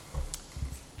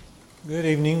Good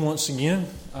evening once again.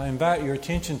 I invite your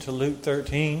attention to Luke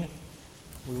 13.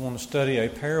 We want to study a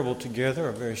parable together,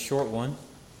 a very short one,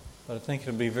 but I think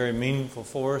it'll be very meaningful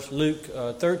for us. Luke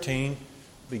 13,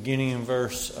 beginning in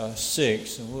verse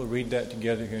 6, and we'll read that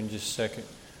together here in just a second.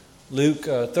 Luke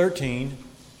 13,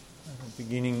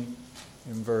 beginning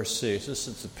in verse 6. This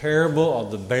is the parable of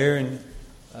the barren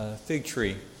fig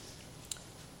tree.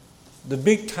 The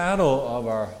big title of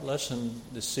our lesson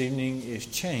this evening is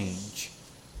Change.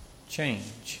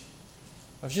 Change.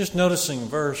 I was just noticing a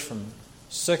verse from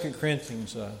 2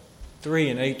 Corinthians 3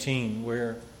 and 18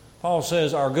 where Paul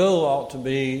says our goal ought to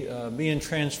be being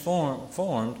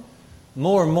transformed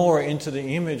more and more into the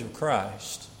image of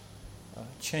Christ.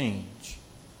 Change.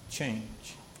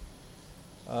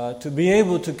 To be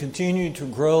able to continue to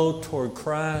grow toward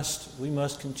Christ, we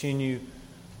must continue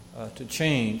to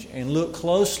change and look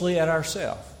closely at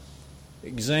ourselves.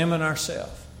 Examine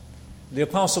ourselves. The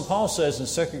Apostle Paul says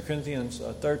in 2 Corinthians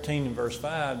 13 and verse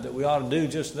 5 that we ought to do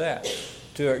just that,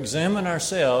 to examine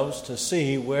ourselves to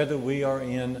see whether we are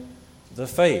in the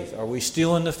faith. Are we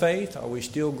still in the faith? Are we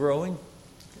still growing?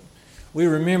 We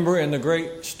remember in the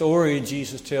great story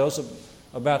Jesus tells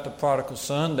about the prodigal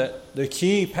son that the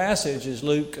key passage is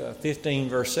Luke 15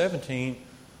 verse 17,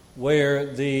 where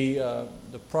the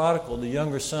prodigal, the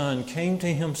younger son, came to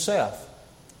himself.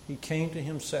 He came to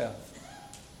himself.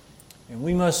 And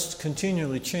we must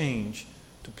continually change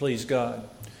to please God.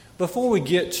 Before we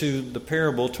get to the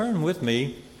parable, turn with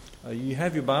me. You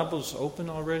have your Bibles open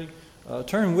already?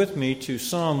 Turn with me to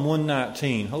Psalm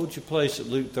 119. Hold your place at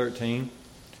Luke 13.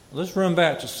 Let's run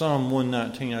back to Psalm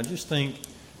 119. I just think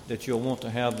that you'll want to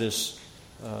have this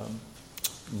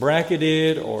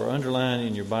bracketed or underlined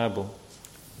in your Bible.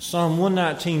 Psalm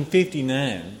 119,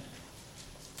 59.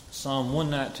 Psalm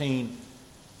 119,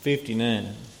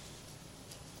 59.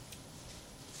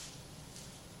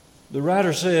 The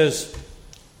writer says,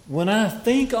 when I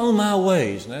think on my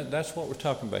ways, and that's what we're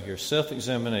talking about here,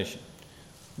 self-examination.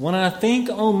 When I think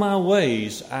on my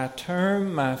ways, I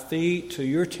turn my feet to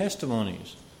your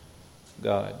testimonies,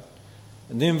 God.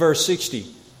 And then verse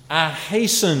 60, I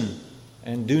hasten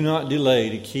and do not delay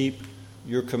to keep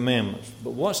your commandments.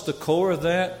 But what's the core of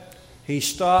that? He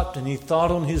stopped and he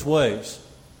thought on his ways.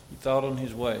 He thought on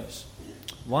his ways.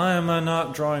 Why am I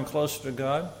not drawing closer to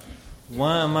God?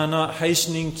 Why am I not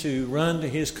hastening to run to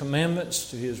His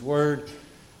commandments, to His Word?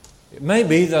 It may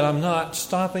be that I'm not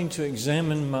stopping to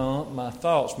examine my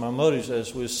thoughts, my motives,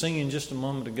 as we were singing just a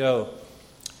moment ago.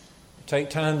 Take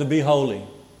time to be holy.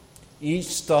 Each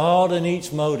thought and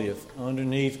each motive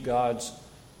underneath God's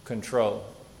control.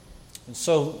 And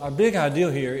so our big ideal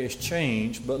here is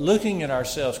change, but looking at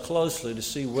ourselves closely to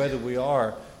see whether we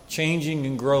are changing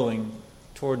and growing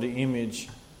toward the image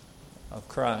of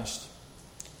Christ.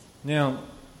 Now,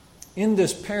 in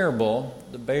this parable,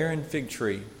 the barren fig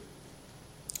tree,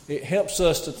 it helps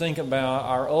us to think about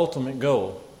our ultimate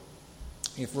goal.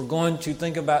 If we're going to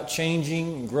think about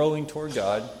changing and growing toward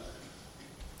God,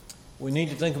 we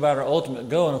need to think about our ultimate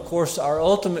goal. And of course, our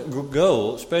ultimate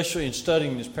goal, especially in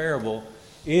studying this parable,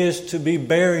 is to be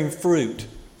bearing fruit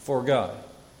for God.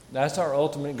 That's our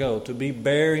ultimate goal, to be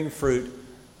bearing fruit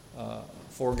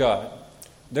for God.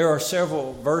 There are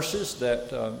several verses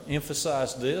that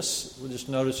emphasize this. We'll just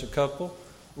notice a couple.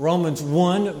 Romans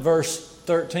 1, verse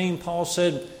 13, Paul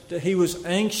said that he was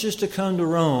anxious to come to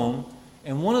Rome,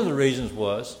 and one of the reasons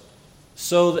was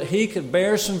so that he could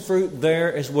bear some fruit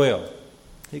there as well.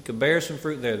 He could bear some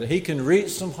fruit there, that he can reap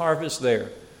some harvest there.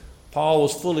 Paul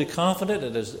was fully confident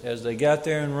that as they got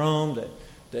there in Rome,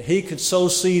 that he could sow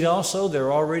seed also. There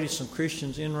were already some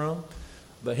Christians in Rome.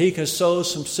 But he could sow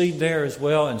some seed there as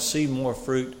well and see more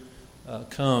fruit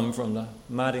come from the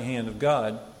mighty hand of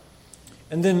God.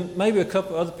 And then maybe a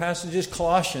couple other passages,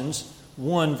 Colossians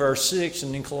 1 verse 6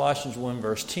 and then Colossians 1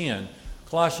 verse 10.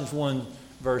 Colossians 1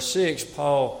 verse 6,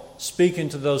 Paul speaking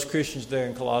to those Christians there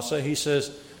in Colossae, he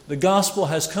says, the gospel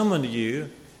has come unto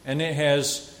you and it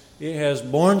has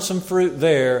borne some fruit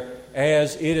there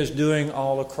as it is doing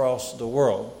all across the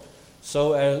world.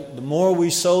 So the more we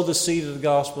sow the seed of the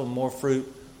gospel, the more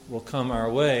fruit will come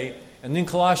our way. And then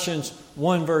Colossians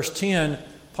 1 verse 10,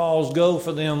 Paul's goal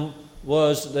for them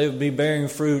was they would be bearing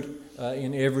fruit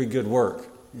in every good work.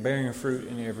 Bearing fruit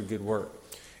in every good work.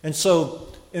 And so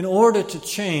in order to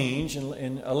change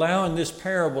and allowing this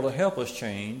parable to help us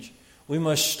change, we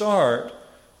must start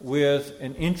with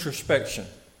an introspection.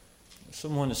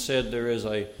 Someone has said there is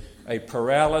a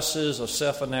paralysis of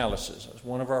self-analysis. That's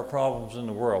one of our problems in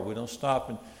the world. We don't stop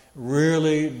and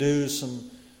really do some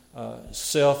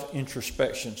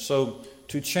self-introspection. So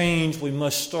to change, we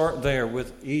must start there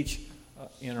with each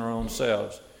in our own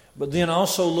selves. But then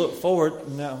also look forward.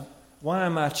 Now, Why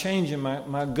am I changing?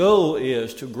 My goal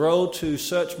is to grow to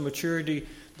such maturity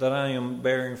that I am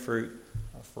bearing fruit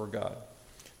for God.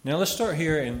 Now let's start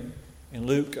here in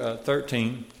Luke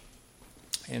 13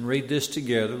 and read this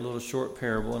together, a little short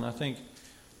parable, and I think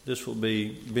this will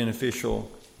be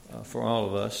beneficial for all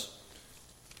of us.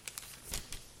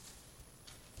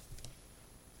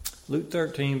 Luke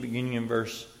 13, beginning in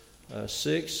verse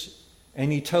 6.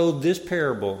 And he told this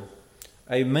parable.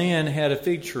 A man had a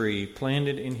fig tree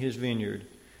planted in his vineyard,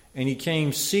 and he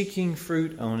came seeking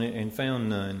fruit on it and found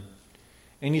none.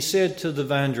 And he said to the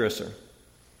vine dresser,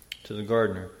 to the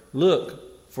gardener,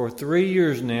 Look, for 3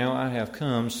 years now I have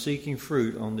come seeking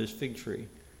fruit on this fig tree,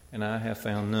 and I have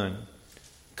found none.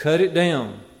 Cut it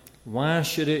down. Why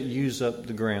should it use up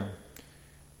the ground?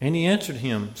 And he answered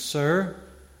him, Sir,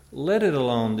 let it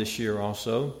alone this year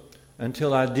also,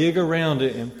 until I dig around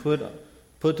it and put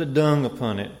the dung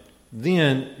upon it.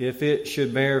 Then, if it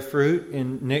should bear fruit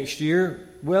in next year,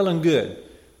 well and good.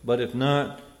 But if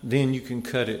not, then you can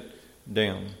cut it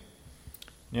down.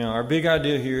 Now, our big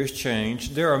idea here is change.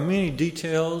 There are many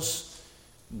details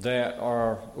that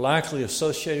are likely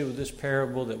associated with this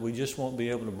parable that we just won't be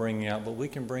able to bring out, but we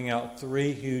can bring out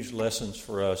 3 huge lessons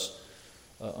for us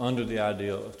under the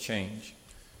idea of change.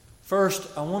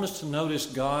 First, I want us to notice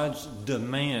God's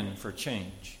demand for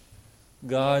change.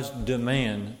 God's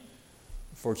demand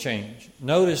for change.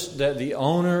 Notice that the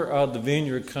owner of the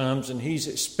vineyard comes and he's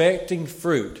expecting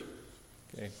fruit.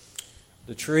 Okay.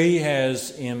 The tree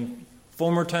has in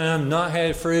former time not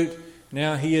had fruit.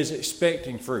 Now he is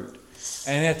expecting fruit.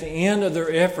 And at the end of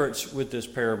their efforts with this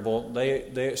parable,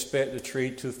 they expect the tree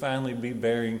to finally be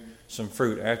bearing some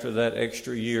fruit after that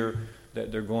extra year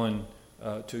that they're going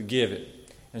to give it.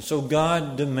 And so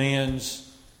God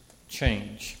demands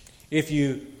change. If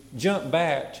you jump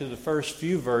back to the first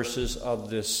few verses of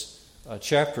this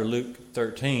chapter, Luke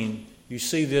 13, you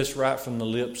see this right from the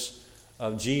lips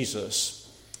of Jesus.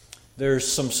 There's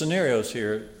some scenarios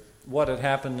here. What had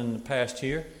happened in the past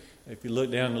year. If you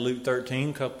look down to Luke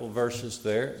 13, a couple of verses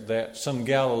there, that some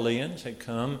Galileans had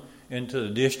come into the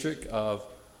district of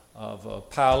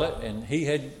Pilate, and he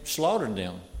had slaughtered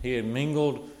them. He had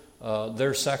mingled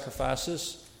their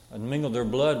sacrifices and mingled their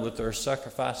blood with their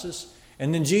sacrifices.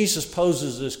 And then Jesus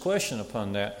poses this question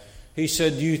upon that. He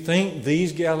said, do you think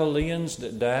these Galileans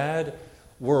that died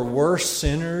were worse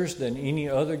sinners than any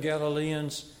other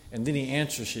Galileans? And then he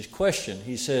answers his question.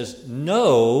 He says,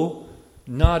 no,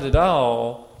 not at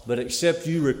all, but except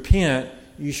you repent,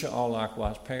 you shall all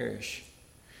likewise perish.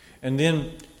 And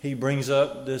then he brings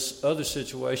up this other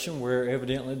situation where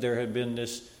evidently there had been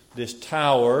this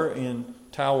tower in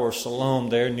Tower of Siloam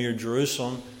there near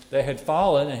Jerusalem that had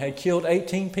fallen and had killed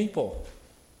 18 people.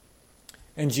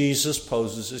 And Jesus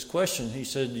poses this question. He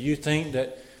said, do you think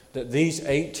that these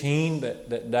 18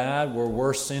 that died were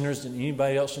worse sinners than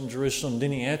anybody else in Jerusalem?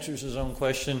 Then he answers his own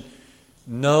question.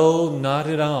 No, not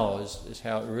at all, is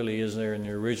how it really is there in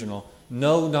the original.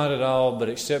 No, not at all, but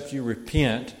except you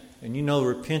repent. And you know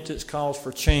repentance calls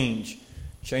for change.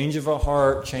 Change of a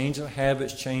heart, change of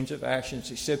habits, change of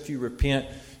actions. Except you repent,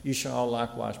 you shall all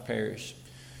likewise perish.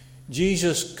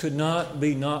 Jesus could not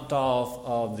be knocked off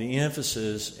of the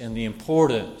emphasis and the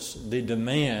importance, the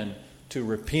demand to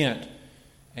repent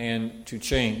and to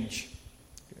change.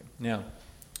 Now,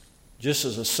 just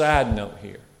as a side note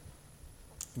here,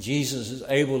 Jesus is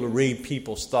able to read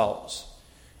people's thoughts.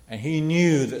 And he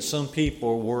knew that some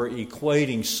people were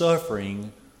equating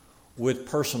suffering with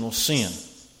personal sin.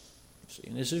 See,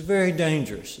 and this is very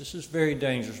dangerous. This is very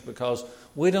dangerous because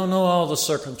we don't know all the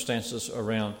circumstances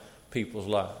around people's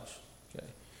lives. Okay?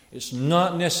 It's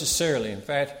not necessarily, in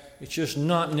fact, it's just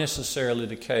not necessarily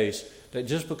the case that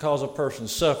just because a person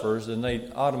suffers, then they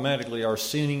automatically are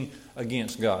sinning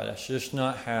against God. That's just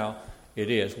not how it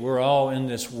is. We're all in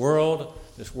this world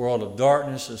of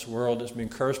darkness, this world that's been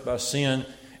cursed by sin,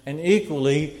 and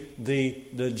equally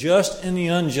the just and the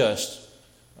unjust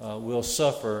will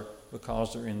suffer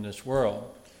because they're in this world.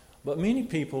 But many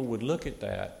people would look at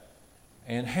that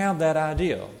and have that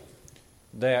idea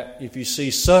that if you see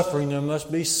suffering, there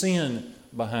must be sin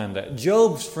behind that.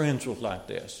 Job's friends was like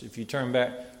this. If you turn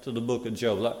back to the book of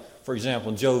Job, like, for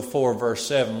example, Job 4 verse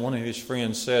 7, one of his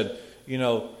friends said,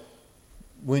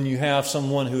 when you have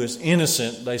someone who is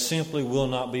innocent, they simply will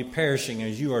not be perishing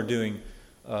as you are doing,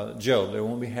 Job. They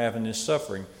won't be having this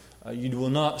suffering. You will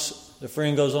not. The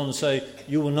friend goes on to say,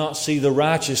 you will not see the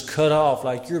righteous cut off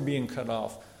like you're being cut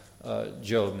off,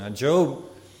 Job. Now, Job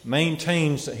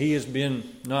maintains that he has been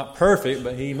not perfect,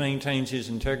 but he maintains his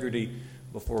integrity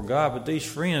before God. But these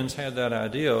friends had that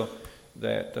idea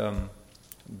that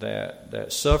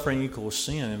suffering equals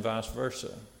sin and vice versa.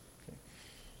 Okay.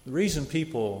 The reason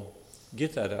people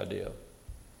get that idea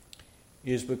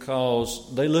is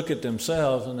because they look at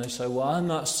themselves and they say, well, I'm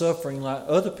not suffering like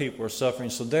other people are suffering,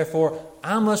 so therefore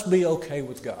I must be okay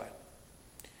with God.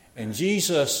 And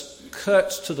Jesus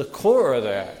cuts to the core of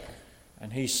that.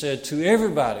 And he said to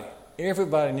everybody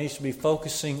needs to be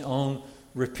focusing on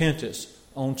repentance,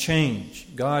 on change.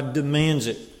 God demands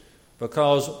it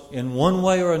because in one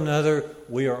way or another,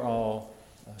 we are all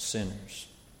sinners.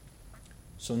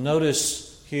 So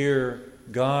notice here,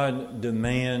 God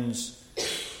demands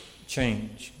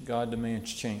change. God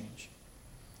demands change.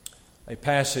 A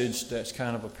passage that's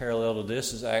kind of a parallel to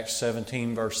this is Acts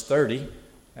 17, verse 30.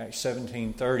 Acts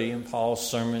 17:30 in Paul's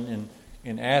sermon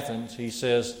in Athens, he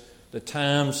says, the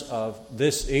times of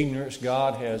this ignorance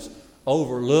God has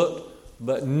overlooked,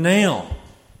 but now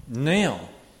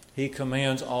he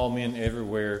commands all men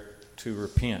everywhere to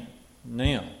repent.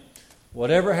 Now,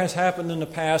 whatever has happened in the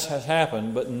past has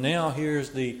happened, but now here's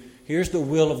the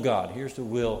will of God. Here's the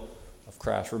will of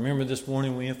Christ. Remember this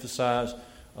morning we emphasized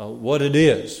what it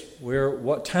is.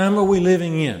 What time are we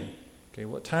living in? Okay,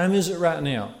 what time is it right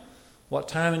now? What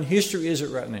time in history is it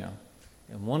right now?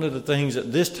 And one of the things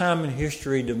that this time in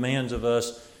history demands of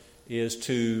us is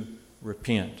to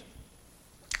repent,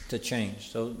 to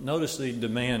change. So notice the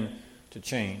demand to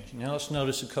change. Now let's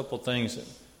notice a couple of things that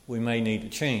we may need to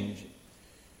change.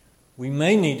 We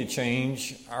may need to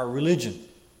change our religion.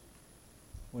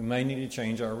 We may need to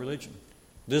change our religion.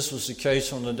 This was the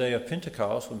case on the day of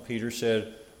Pentecost when Peter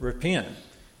said, repent.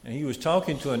 And he was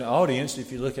talking to an audience,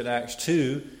 if you look at Acts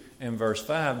 2 and verse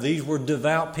 5, these were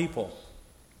devout people.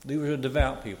 These were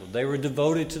devout people. They were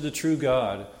devoted to the true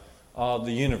God of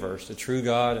the universe, the true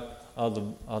God of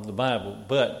the Bible.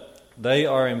 But they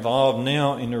are involved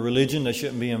now in a religion they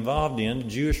shouldn't be involved in, the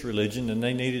Jewish religion, and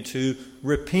they needed to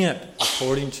repent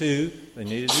they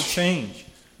needed to change.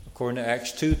 According to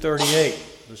Acts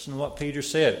 2:38, listen to what Peter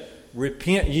said.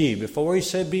 Repent ye. Before he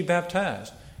said be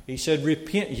baptized, he said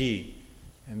repent ye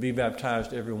and be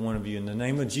baptized every one of you. In the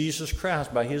name of Jesus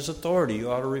Christ, by his authority,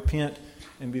 you ought to repent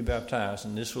and be baptized.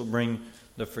 And this will bring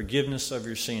the forgiveness of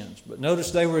your sins. But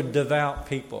notice they were devout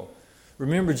people.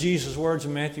 Remember Jesus' words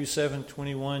in Matthew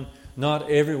 7:21, not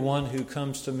everyone who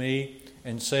comes to me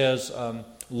and says,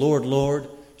 Lord, Lord,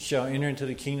 shall enter into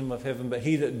the kingdom of heaven, but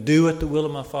he that doeth the will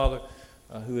of my Father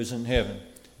who is in heaven.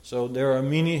 So there are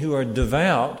many who are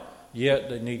devout, yet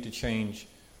they need to change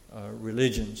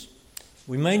religions.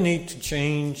 We may need to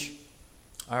change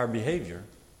our behavior.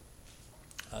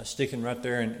 Sticking right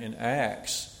there in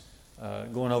Acts,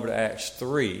 going over to Acts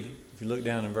 3, if you look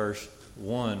down in verse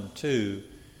 1, 2,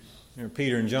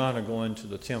 Peter and John are going to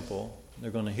the temple.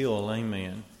 They're going to heal a lame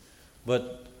man.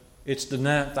 But it's the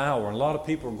 9th hour. A lot of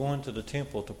people are going to the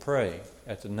temple to pray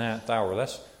at the 9th hour.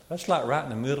 That's like right in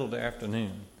the middle of the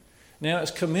afternoon. Now,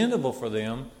 it's commendable for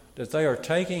them that they are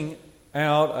taking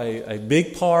out a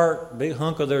big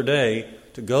hunk of their day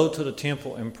to go to the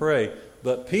temple and pray.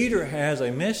 But Peter has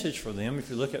a message for them. If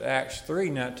you look at Acts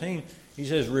 3:19, he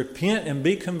says, repent and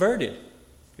be converted.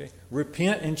 Okay?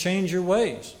 Repent and change your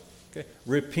ways. Okay?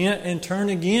 Repent and turn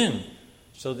again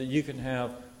so that you can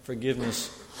have forgiveness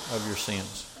of your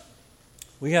sins.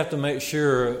 We have to make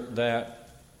sure that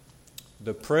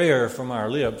the prayer from our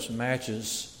lips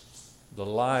matches the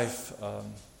life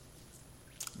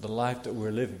that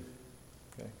we're living.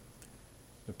 Okay?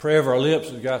 The prayer of our lips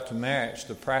has got to match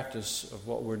the practice of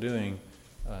what we're doing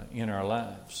in our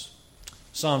lives.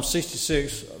 Psalm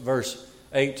 66 verse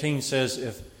 18 says,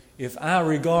 if I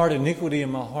regard iniquity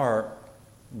in my heart,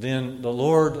 then the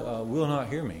Lord will not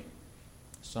hear me.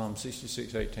 Psalm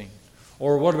 66:18.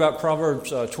 Or what about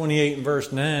Proverbs 28 and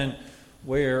verse 9,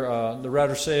 where the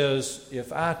writer says,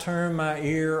 if I turn my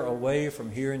ear away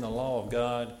from hearing the law of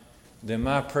God, then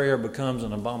my prayer becomes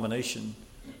an abomination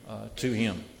to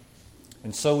him.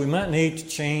 And so we might need to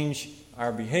change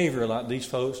our behavior like these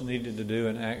folks needed to do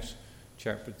in Acts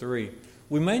chapter 3.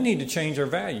 We may need to change our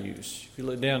values. If you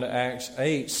look down to Acts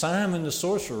 8, Simon the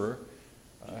sorcerer,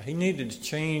 he needed to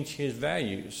change his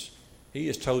values. He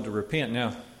is told to repent.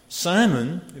 Now,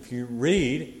 Simon, if you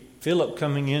read Philip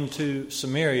coming into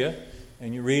Samaria,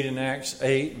 and you read in Acts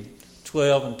 8,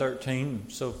 12, and 13,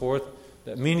 and so forth,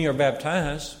 that many are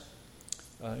baptized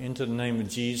into the name of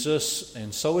Jesus,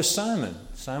 and so is Simon.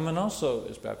 Simon also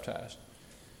is baptized.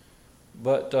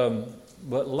 But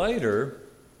later,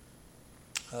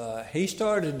 he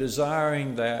started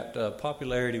desiring that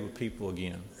popularity with people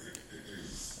again.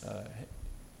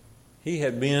 He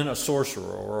had been a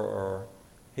sorcerer, or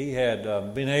he had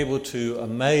been able to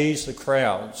amaze the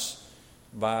crowds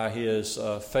by his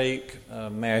fake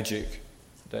magic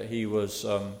that he was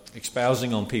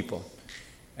espousing on people.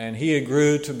 And he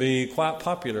grew to be quite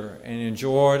popular and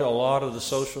enjoyed a lot of the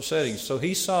social settings. So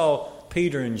he saw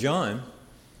Peter and John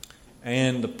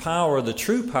and the power, the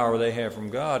true power they have from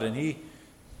God, and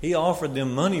he offered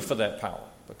them money for that power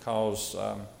because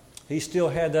he still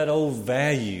had that old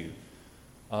value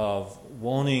of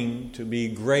wanting to be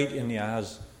great in the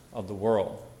eyes of the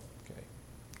world. Okay.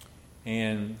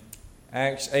 And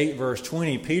Acts 8 verse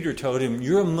 20, Peter told him,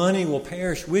 "Your money will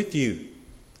perish with you."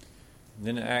 And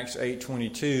then in Acts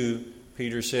 8:22,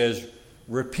 Peter says,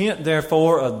 "Repent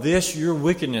therefore of this your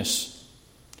wickedness,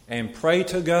 and pray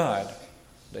to God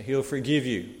that He'll forgive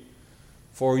you.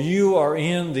 For you are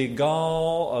in the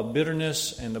gall of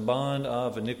bitterness and the bond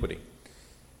of iniquity."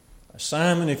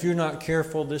 Simon, if you're not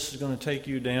careful, this is going to take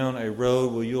you down a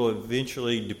road where you'll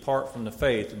eventually depart from the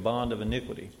faith, the bond of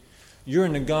iniquity. You're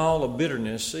in the gall of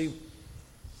bitterness. See,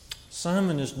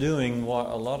 Simon is doing what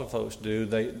a lot of folks do.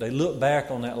 They look back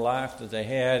on that life that they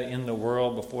had in the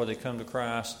world before they come to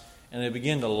Christ, and they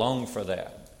begin to long for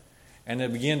that. And they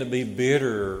begin to be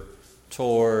bitter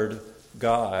toward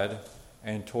God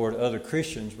and toward other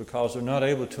Christians because they're not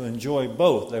able to enjoy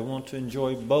both. They want to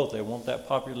enjoy both. They want that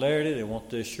popularity. They want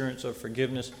the assurance of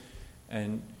forgiveness.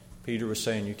 And Peter was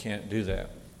saying you can't do that.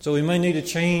 So we may need to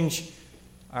change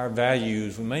our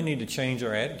values. We may need to change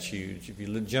our attitudes. If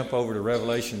you jump over to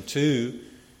Revelation 2,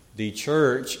 the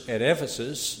church at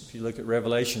Ephesus, if you look at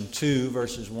Revelation 2,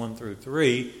 verses 1 through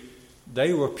 3,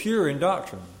 they were pure in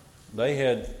doctrine. They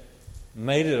had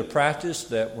made it a practice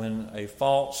that when a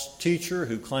false teacher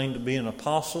who claimed to be an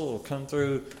apostle would come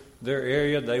through their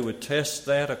area, they would test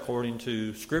that according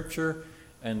to Scripture,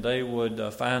 and they would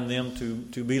find them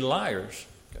to be liars.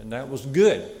 And that was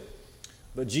good.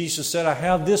 But Jesus said, "I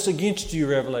have this against you,"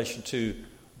 Revelation 2,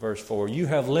 verse 4. You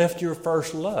have left your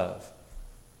first love.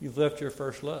 You've left your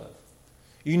first love.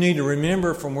 You need to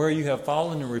remember from where you have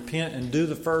fallen and repent and do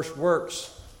the first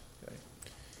works. Okay.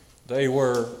 They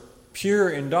were pure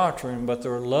in doctrine, but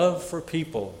their love for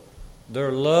people,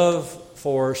 their love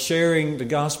for sharing the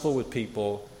gospel with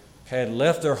people had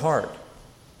left their heart.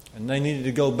 And they needed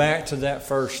to go back to that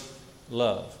first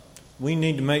love. We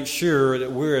need to make sure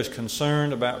that we're as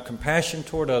concerned about compassion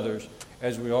toward others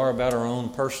as we are about our own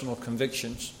personal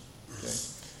convictions. Okay?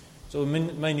 So we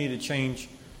may need to change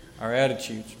our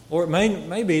attitudes. Or it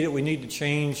may be that we need to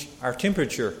change our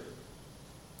temperature.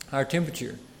 Our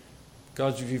temperature.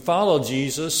 Because if you follow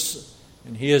Jesus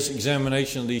in his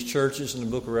examination of these churches in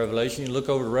the book of Revelation, you look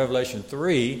over to Revelation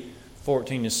 3,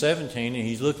 14 and 17, and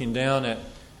he's looking down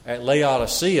at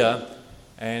Laodicea,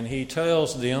 and he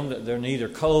tells them that they're neither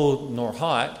cold nor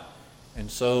hot,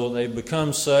 and so they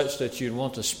become such that you'd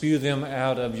want to spew them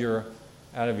out of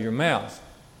your mouth.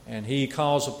 And he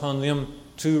calls upon them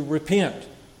to repent,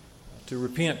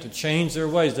 to change their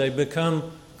ways. They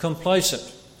become complacent.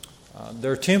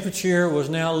 Their temperature was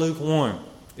now lukewarm.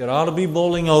 It ought to be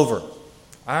boiling over.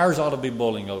 Ours ought to be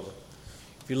boiling over.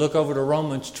 If you look over to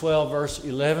Romans 12, verse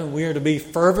 11, we are to be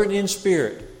fervent in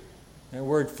spirit. That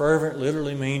word fervent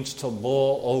literally means to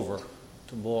boil over.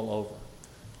 To boil over.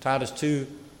 Titus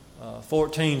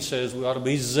 2:14 says we ought to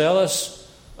be zealous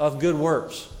of good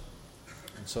works.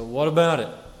 And so what about it?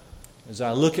 As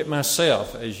I look at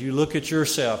myself, as you look at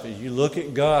yourself, as you look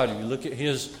at God, you look at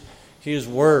His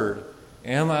Word,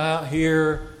 am I out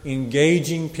here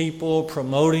engaging people,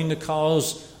 promoting the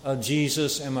cause of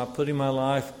Jesus? Am I putting my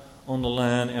life on the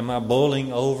line? Am I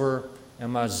boiling over?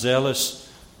 Am I zealous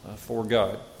for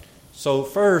God? So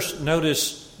first,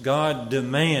 notice God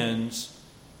demands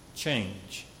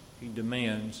change. He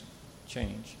demands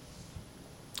change.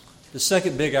 The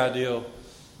second big idea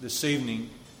this evening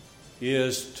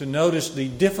is to notice the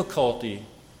difficulty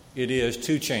it is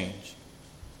to change.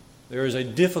 There is a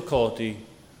difficulty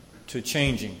to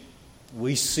changing.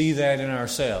 We see that in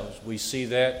ourselves. We see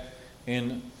that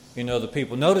in other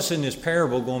people. Notice in this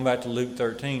parable, going back to Luke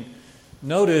 13,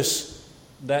 notice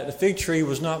that the fig tree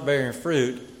was not bearing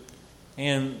fruit,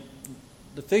 and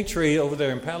the fig tree over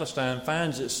there in Palestine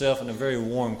finds itself in a very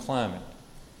warm climate.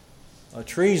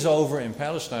 Trees over in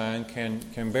Palestine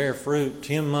can bear fruit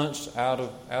 10 months out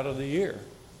of the year.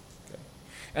 Okay.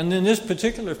 And then this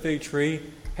particular fig tree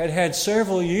had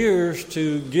several years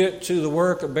to get to the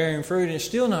work of bearing fruit, and it's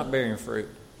still not bearing fruit.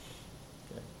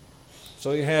 Okay.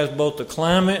 So he has both the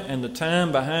climate and the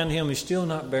time behind him. He's still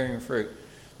not bearing fruit.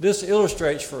 This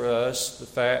illustrates for us the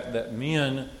fact that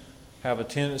men have a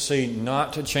tendency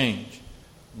not to change,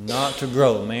 not to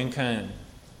grow, mankind.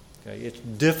 Okay. It's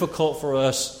difficult for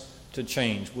us to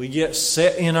change. We get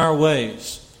set in our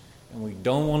ways, and we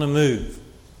don't want to move.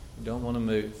 We don't want to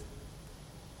move.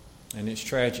 And it's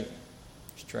tragic.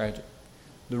 It's tragic.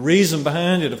 The reason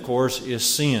behind it, of course, is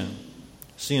sin.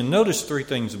 Sin. Notice three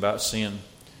things about sin.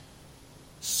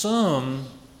 Some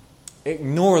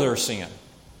ignore their sin.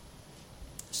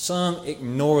 Some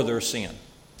ignore their sin.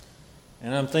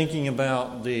 And I'm thinking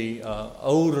about the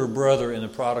older brother in the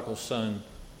prodigal son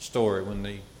story.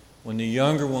 When the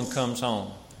younger one comes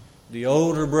home, the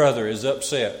older brother is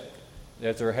upset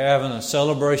that they're having a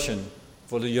celebration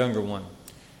for the younger one.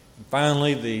 And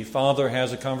finally, the father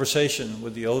has a conversation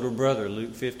with the older brother,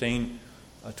 Luke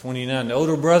 15:29. The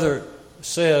older brother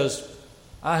says,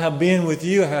 I have been with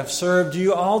you, I have served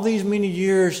you all these many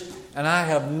years, and I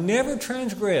have never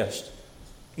transgressed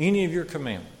any of your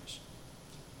commandments.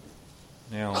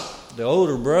 Now, the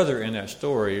older brother in that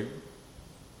story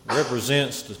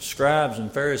represents the scribes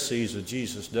and Pharisees of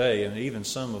Jesus' day, and even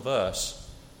some of us.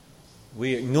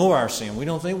 We ignore our sin. We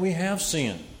don't think we have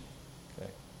sin.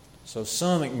 Okay. So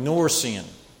some ignore sin.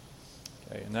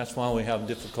 Okay. And that's why we have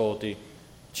difficulty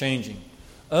changing.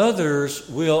 Others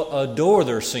will adore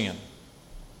their sin.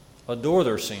 Adore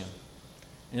their sin.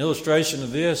 An illustration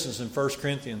of this is in 1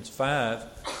 Corinthians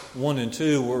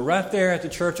 5:1-2. We're right there at the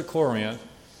church of Corinth.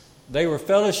 They were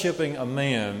fellowshipping a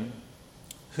man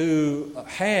who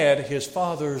had his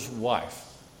father's wife.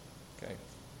 Okay.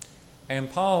 And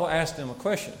Paul asked them a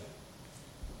question.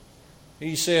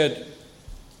 He said,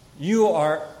 you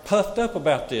are puffed up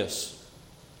about this.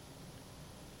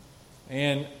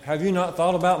 And have you not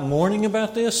thought about mourning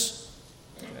about this?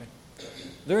 Okay.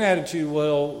 Their attitude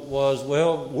was,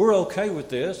 we're okay with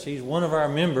this. He's one of our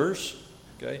members.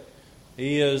 Okay.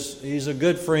 He's a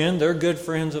good friend. They're good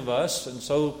friends of us. And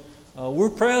so we're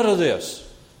proud of this.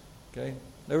 Okay.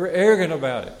 They were arrogant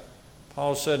about it.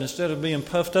 Paul said instead of being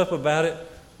puffed up about it,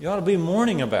 you ought to be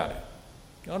mourning about it.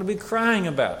 You ought to be crying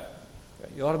about it.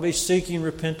 Okay. You ought to be seeking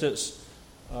repentance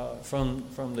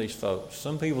from these folks.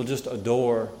 Some people just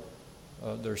adore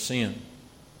their sin.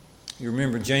 You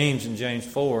remember James in James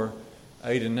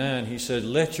 4:8-9, he said,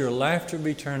 let your laughter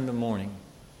be turned to mourning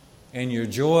and your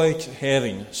joy to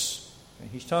heaviness. Okay.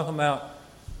 He's talking about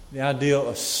the idea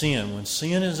of sin. When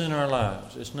sin is in our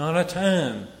lives, it's not a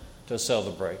time to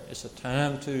celebrate. It's a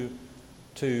time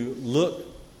to look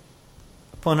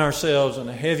upon ourselves in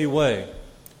a heavy way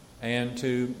and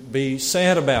to be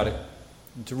sad about it,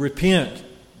 and to repent,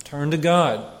 turn to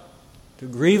God, to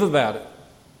grieve about it.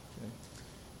 Okay.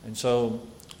 And so,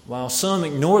 while some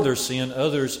ignore their sin,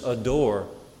 others adore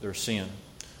their sin.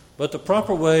 But the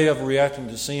proper way of reacting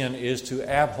to sin is to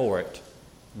abhor it.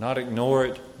 Not ignore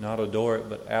it, not adore it,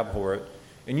 but abhor it.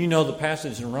 And you know the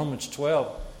passage in Romans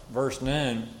 12, verse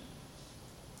 9.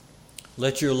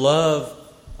 Let your love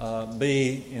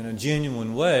be in a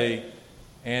genuine way,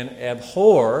 and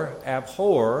abhor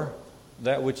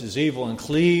that which is evil, and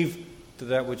cleave to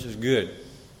that which is good.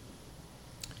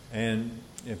 And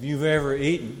if you've ever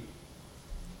eaten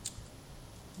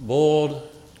boiled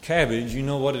cabbage, you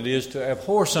know what it is to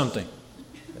abhor something.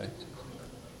 Okay?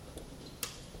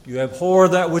 You abhor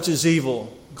that which is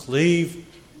evil, cleave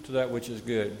to that which is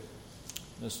good.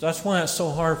 That's why it's so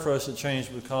hard for us to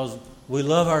change, because we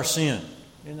love our sin.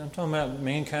 And I'm talking about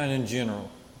mankind in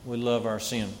general. We love our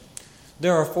sin.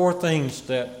 There are 4 things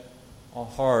that are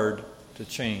hard to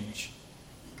change.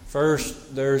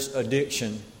 First, there's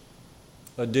addiction.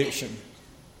 Addiction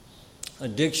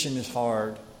is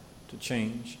hard to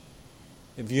change.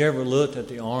 Have you ever looked at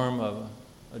the arm of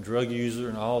a drug user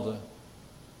and all the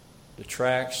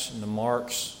tracks and the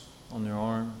marks on their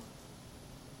arm?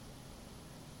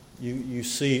 You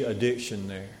see addiction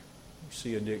there. You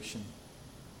see addiction.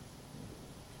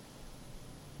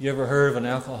 You ever heard of an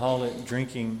alcoholic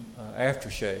drinking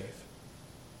aftershave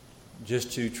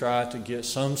just to try to get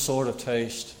some sort of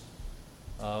taste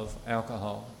of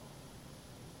alcohol?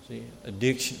 See,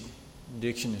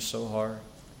 addiction is so hard.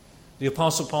 The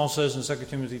Apostle Paul says in 2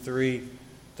 Timothy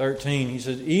 3:13, he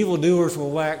says, evildoers will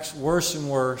wax worse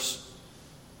and worse,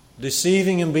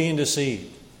 deceiving and being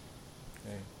deceived.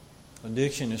 Okay.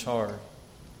 Addiction is hard.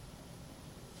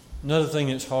 Another thing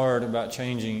that's hard about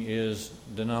changing is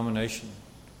denominations.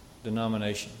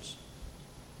 Denominations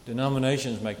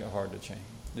make it hard to change.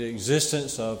 The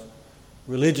existence of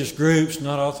religious groups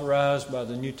not authorized by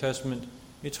the New Testament,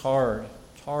 it's hard.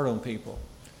 It's hard on people.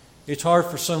 It's hard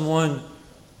for someone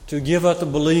to give up the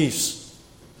beliefs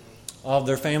of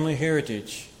their family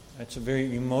heritage. That's a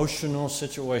very emotional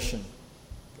situation.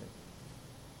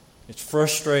 It's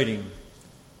frustrating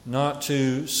not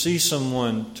to see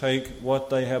someone take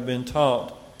what they have been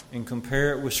taught and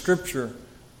compare it with Scripture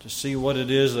to see what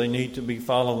it is they need to be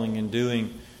following and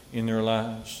doing in their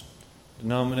lives.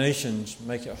 Denominations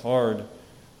make it hard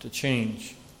to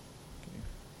change.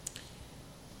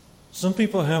 Some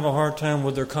people have a hard time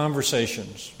with their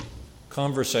conversations.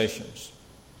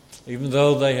 Even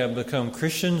though they have become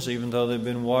Christians, even though they've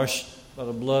been washed by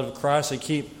the blood of Christ. They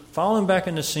keep falling back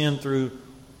into sin through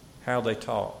how they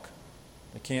talk.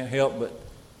 They can't help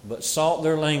but salt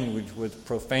their language with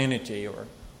profanity or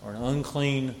an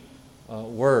unclean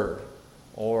word,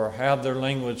 or have their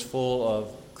language full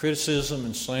of criticism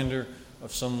and slander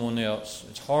of someone else.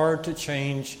 It's hard to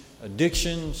change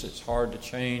addictions. It's hard to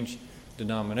change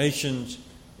denominations.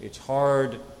 It's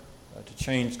hard to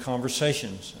change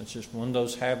conversations. It's just one of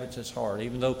those habits that's hard.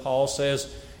 Even though Paul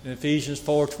says in Ephesians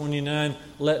 4:29,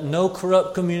 let no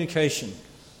corrupt communication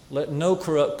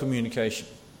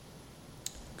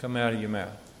come out of your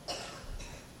mouth.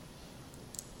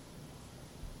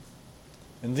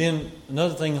 And then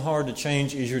another thing hard to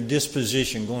change is your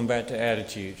disposition, going back to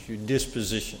attitudes, your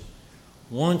disposition.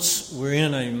 Once we're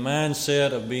in a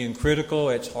mindset of being critical,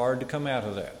 it's hard to come out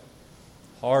of that.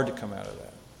 Hard to come out of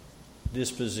that.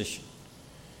 Disposition.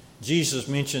 Jesus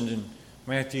mentioned in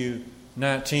Matthew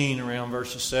 19, around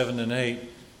verses 7 and 8,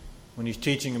 when he's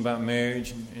teaching about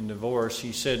marriage and divorce,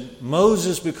 he said,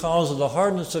 Moses, because of the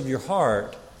hardness of your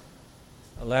heart,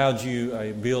 allowed you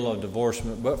a bill of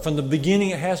divorcement. But from the beginning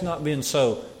it has not been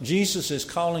so. Jesus is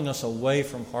calling us away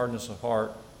from hardness of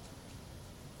heart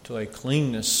to a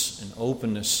cleanness and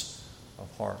openness of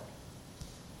heart.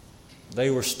 They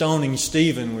were stoning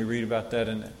Stephen. We read about that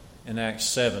in Acts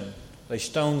 7. They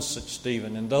stoned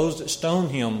Stephen. And those that stoned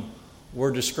him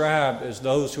were described as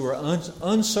those who were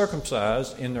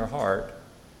uncircumcised in their heart,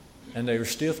 and they were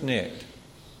stiff-necked.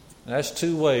 That's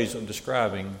two ways of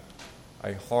describing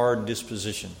a hard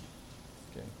disposition.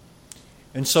 Okay.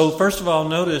 And so, first of all,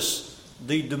 notice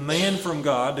the demand from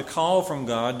God, the call from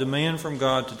God, demand from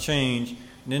God to change.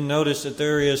 And then notice that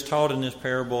there is taught in this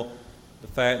parable the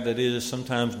fact that it is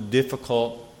sometimes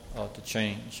difficult to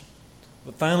change.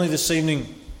 But finally this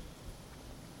evening,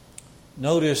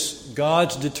 notice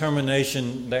God's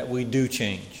determination that we do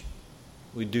change.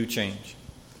 We do change.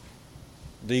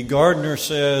 The gardener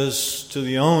says to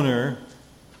the owner,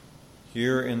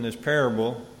 here in this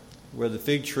parable, where the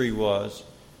fig tree was,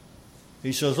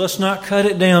 he says, let's not cut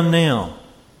it down now.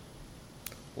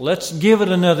 Let's give it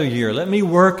another year. Let me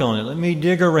work on it. Let me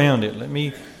dig around it. Let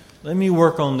me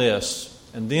work on this.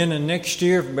 And then the next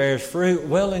year, if it bears fruit,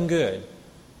 well and good.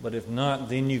 But if not,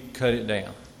 then you cut it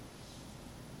down.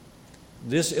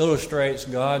 This illustrates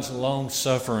God's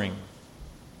long-suffering.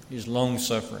 His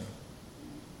long-suffering.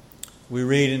 We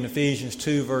read in Ephesians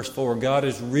 2, verse 4, God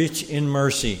is rich in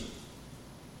mercy.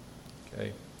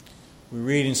 Okay. We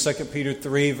read in 2 Peter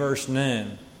 3, verse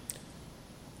 9,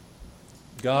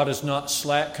 God is not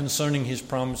slack concerning His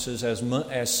promises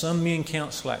as some men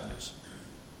count slackness,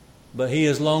 but He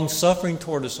is long-suffering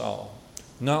toward us all,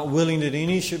 not willing that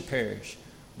any should perish,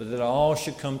 but that all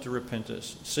should come to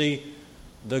repentance. See,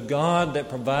 the God that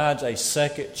provides a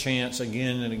second chance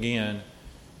again and again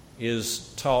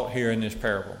is taught here in this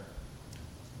parable.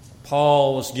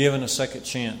 Paul was given a second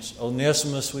chance.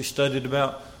 Onesimus, we studied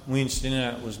about Wednesday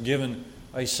night, was given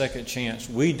a second chance.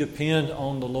 We depend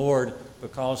on the Lord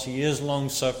because He is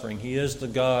long-suffering. He is the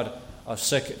God of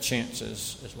second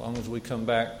chances as long as we come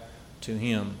back to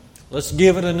Him. Let's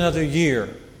give it another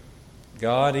year.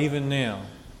 God, even now,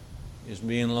 is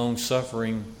being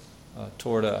long-suffering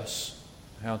toward us.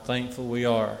 How thankful we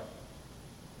are.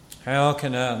 How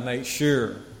can I make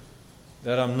sure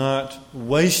that I'm not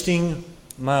wasting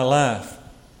my life?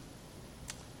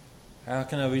 How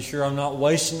can I be sure I'm not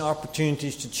wasting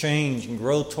opportunities to change and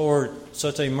grow toward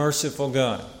such a merciful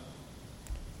God?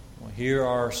 Well, here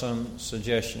are some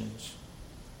suggestions.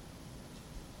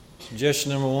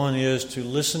 Suggestion number one is to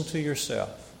listen to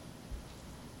yourself.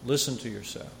 Listen to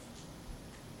yourself.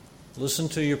 Listen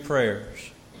to your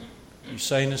prayers. You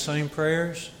saying the same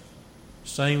prayers?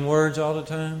 Same words all the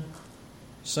time?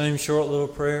 Same short little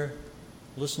prayer?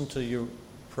 Listen to your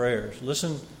prayers.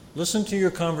 Listen to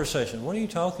your conversation. What are you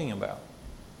talking about?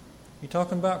 You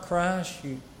talking about Christ?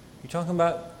 You talking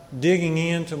about digging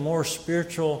into more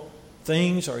spiritual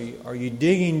things? Are you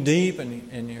digging deep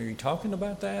and are you talking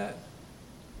about that?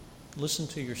 Listen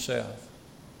to yourself.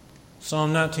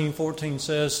 Psalm 19:14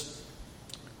 says,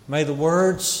 may the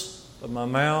words of my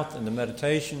mouth and the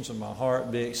meditations of my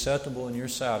heart be acceptable in your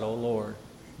sight, O Lord,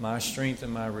 my strength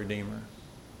and my Redeemer.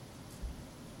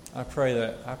 I pray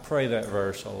that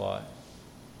verse a lot.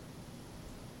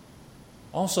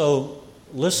 Also,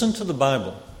 listen to the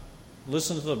Bible.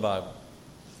 Listen to the Bible.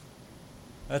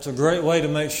 That's a great way to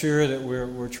make sure that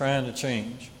we're trying to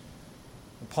change.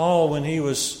 Paul, when he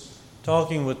was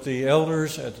talking with the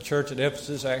elders at the church at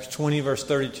Ephesus, Acts 20, verse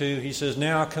 32, he says,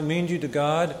 now I commend you to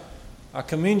God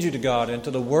and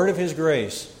to the word of His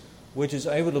grace, which is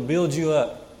able to build you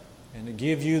up and to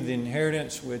give you the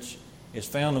inheritance which is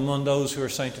found among those who are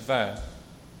sanctified.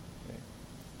 Okay.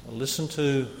 Listen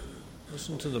to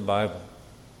the Bible.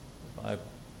 The Bible.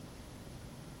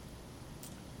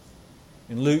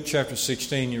 In Luke chapter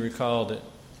 16, you recall that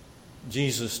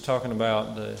Jesus talking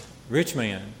about the rich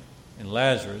man and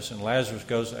Lazarus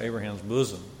goes to Abraham's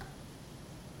bosom.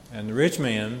 And the rich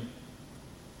man,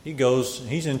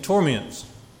 he's in torments.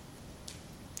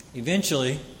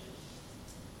 Eventually,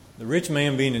 the rich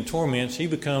man being in torments, he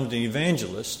becomes the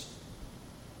evangelist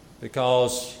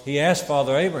because he asked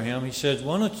Father Abraham, he said,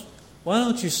 why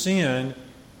don't you send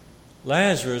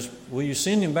Lazarus, will you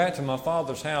send him back to my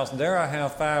father's house? There I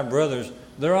have 5 brothers.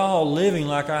 They're all living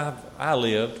like I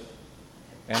lived,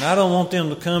 and I don't want them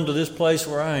to come to this place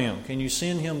where I am. Can you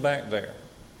send him back there?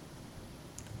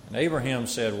 And Abraham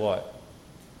said what?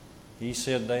 He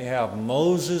said, they have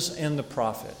Moses and the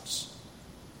prophets.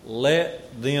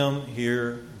 Let them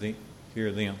hear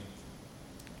them.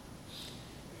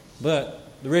 But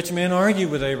the rich man argued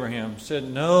with Abraham, said,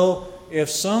 no, if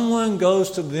someone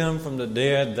goes to them from the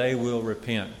dead, they will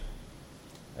repent.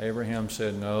 Abraham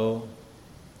said, no,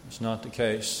 it's not the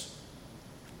case.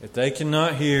 If they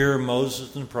cannot hear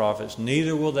Moses and the prophets,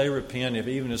 neither will they repent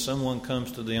even if someone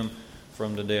comes to them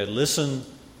from the dead. Listen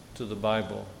to the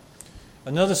Bible.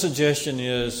 Another suggestion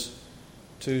is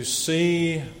to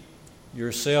see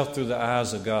yourself through the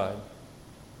eyes of God.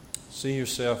 See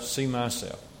yourself, see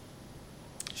myself.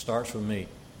 It starts with me.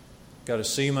 Got to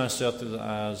see myself through the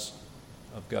eyes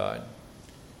of God.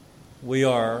 We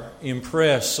are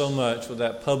impressed so much with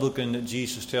that publican that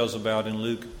Jesus tells about in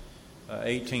Luke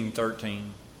 18:13,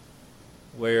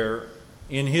 where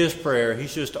in his prayer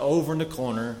he's just over in the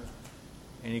corner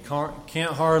and he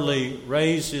can't hardly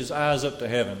raise his eyes up to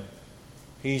heaven.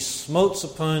 He smotes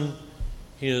upon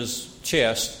his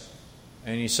chest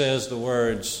and he says the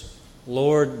words,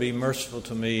 Lord, be merciful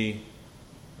to me,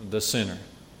 the sinner.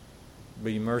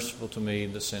 Be merciful to me,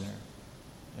 the sinner.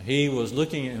 He was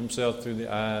looking at himself through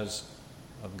the eyes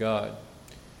of God.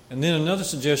 And then another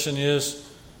suggestion is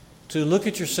to look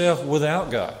at yourself without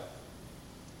God.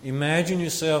 Imagine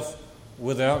yourself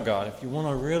without God. If you want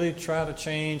to really try to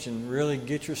change and really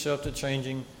get yourself to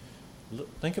changing,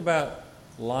 think about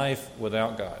life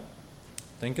without God.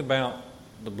 Think about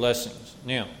the blessings.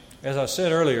 Now, as I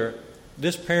said earlier,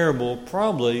 this parable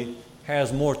probably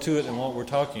has more to it than what we're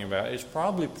talking about. It's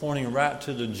probably pointing right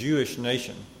to the Jewish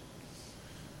nation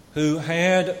who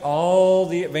had all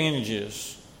the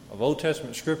advantages of Old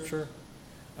Testament Scripture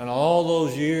and all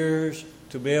those years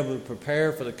to be able to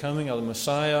prepare for the coming of the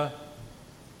Messiah.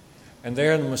 And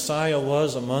there the Messiah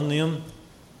was among them,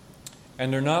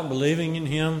 and they're not believing in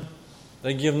Him.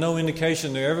 They give no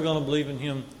indication they're ever going to believe in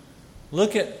Him.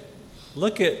 Look at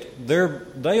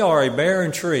they are a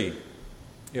barren tree.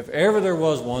 If ever there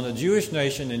was one, the Jewish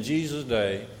nation in Jesus'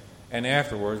 day and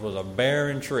afterwards was a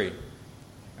barren tree.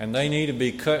 And they need to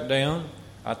be cut down.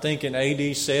 I think in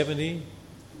AD 70,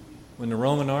 when the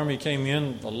Roman army came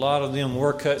in, a lot of them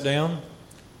were cut down.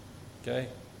 Okay?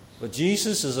 But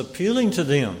Jesus is appealing to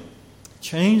them.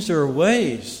 Change their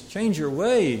ways. Change your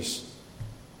ways.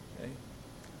 Okay?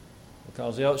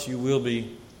 Because else you will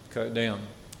be cut down.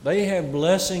 They have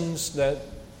blessings that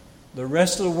the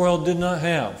rest of the world did not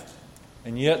have.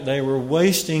 And yet they were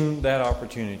wasting that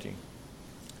opportunity.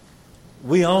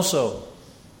 We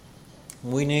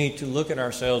need to look at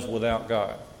ourselves without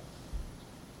God.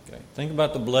 Okay? Think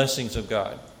about the blessings of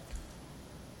God.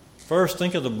 First,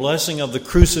 think of the blessing of the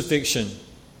crucifixion.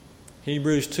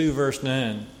 Hebrews 2 verse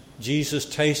 9. Jesus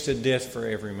tasted death for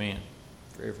every man.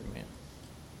 For every man.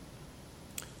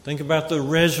 Think about the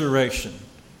resurrection.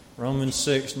 Romans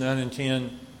 6, 9 and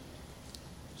 10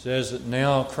 says that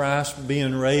now Christ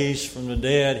being raised from the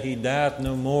dead, He dieth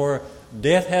no more.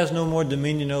 Death has no more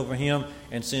dominion over Him.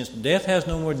 And since death has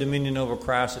no more dominion over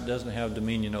Christ, it doesn't have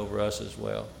dominion over us as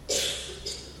well.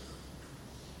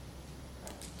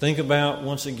 Think about,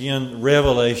 once again,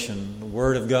 revelation, the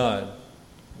Word of God.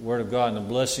 The Word of God and the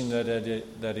blessing that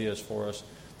is for us.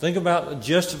 Think about the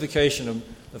justification of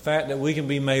the fact that we can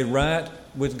be made right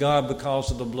with God because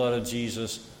of the blood of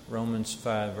Jesus. Romans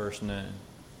 5 verse 9.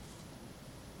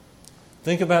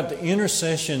 Think about the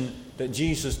intercession that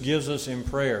Jesus gives us in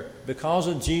prayer. Because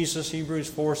of Jesus,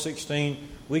 Hebrews 4:16,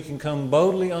 we can come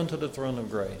boldly unto the throne of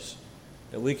grace.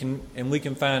 That we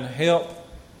can find help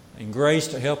and grace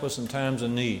to help us in times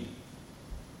of need.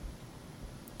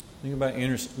 Think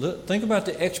about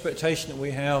the expectation that we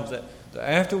have that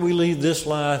after we leave this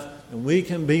life, and we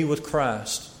can be with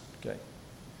Christ. Okay.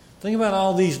 Think about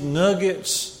all these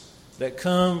nuggets that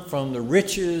come from the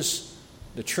riches,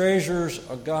 the treasures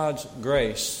of God's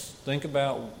grace. Think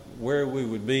about where we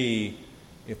would be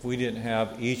if we didn't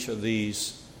have each of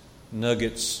these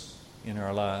nuggets in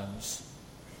our lives.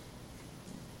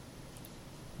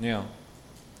 Now,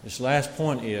 this last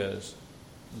point is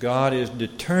God is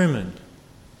determined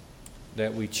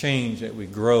that we change, that we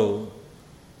grow,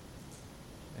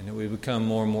 and that we become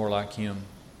more and more like Him.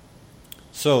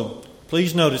 So,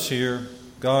 please notice here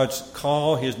God's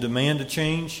call, His demand to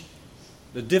change,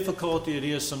 the difficulty it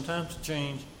is sometimes to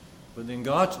change, but then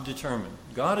God's determined.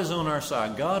 God is on our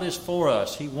side. God is for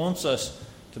us. He wants us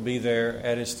to be there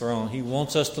at His throne. He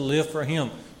wants us to live for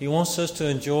Him. He wants us to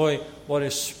enjoy what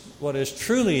is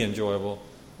truly enjoyable,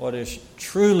 what is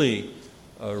truly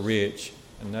rich,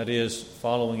 and that is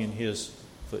following in His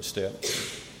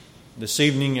footsteps. This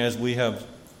evening, as we have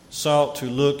sought to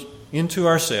look into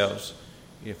ourselves,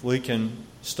 if we can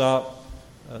stop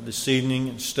this evening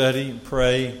and study and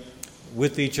pray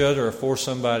with each other or for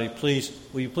somebody,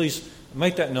 will you please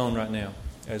make that known right now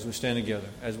as we stand together,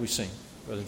 as we sing.